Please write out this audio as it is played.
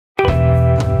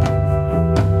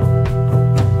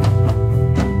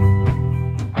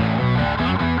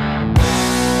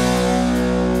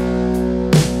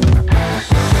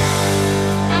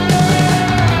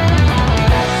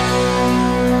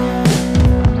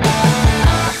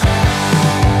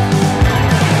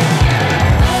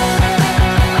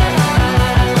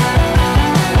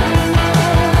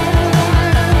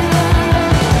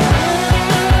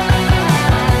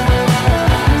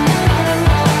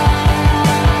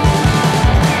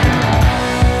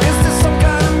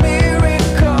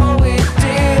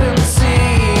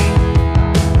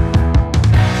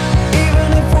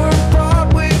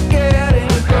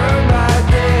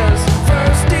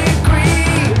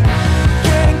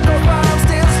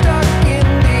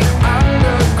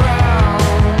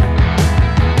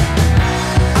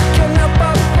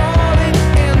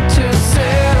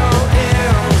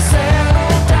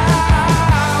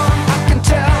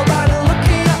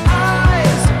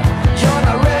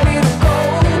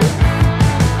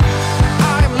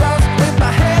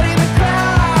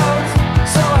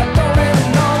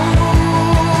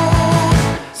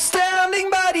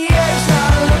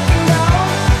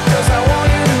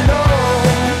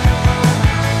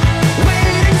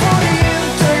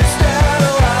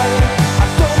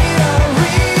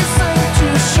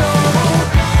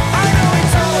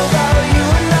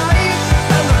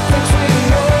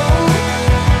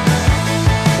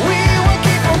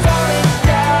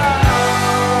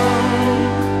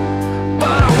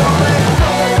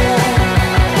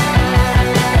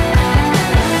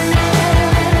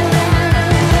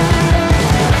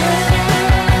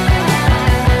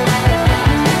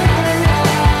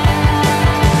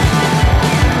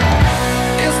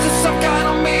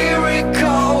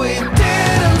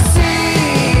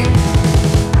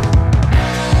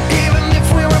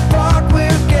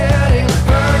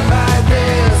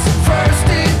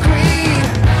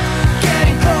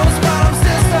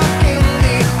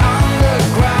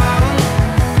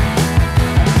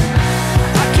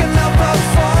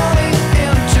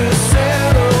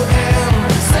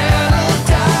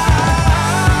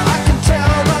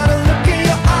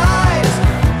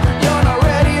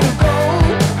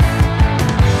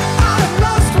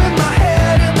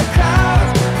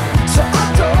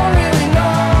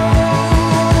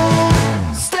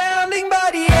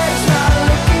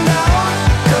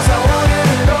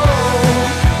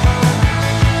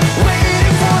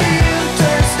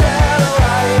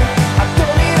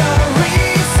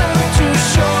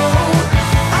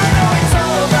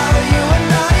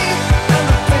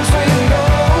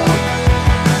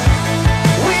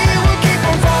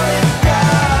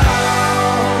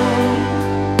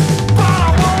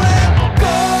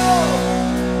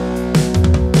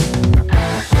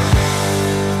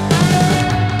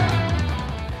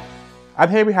And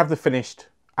here we have the finished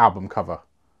album cover.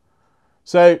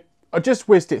 So I just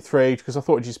whizzed it through because I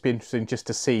thought it'd just be interesting just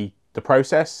to see the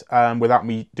process without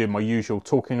me doing my usual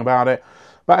talking about it.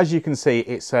 But as you can see,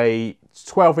 it's a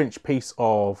 12-inch piece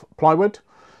of plywood,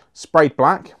 sprayed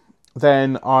black.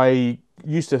 Then I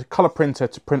used a colour printer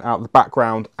to print out the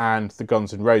background and the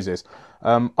Guns N' Roses.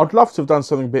 I'd love to have done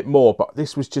something a bit more, but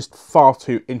this was just far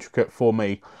too intricate for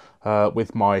me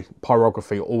with my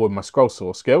pyrography or with my scroll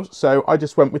saw skills. So I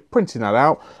just went with printing that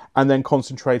out and then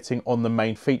concentrating on the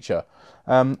main feature,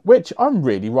 which I'm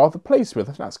really rather pleased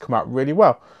with. That's come out really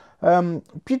well.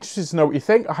 Be interested to know what you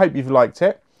think. I hope you've liked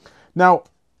it. Now,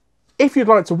 if you'd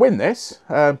like to win this,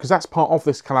 because that's part of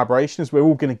this collaboration, is we're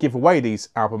all going to give away these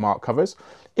album art covers.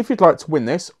 If you'd like to win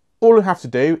this, all you have to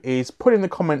do is put in the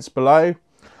comments below,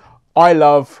 I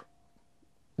love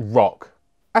rock.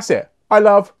 That's it. I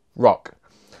love rock.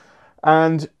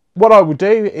 And what I will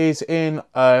do is in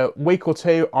a week or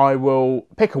two, I will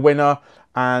pick a winner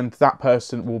and that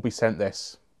person will be sent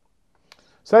this.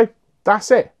 So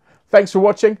that's it. Thanks for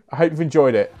watching. I hope you've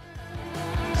enjoyed it.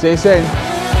 See you soon.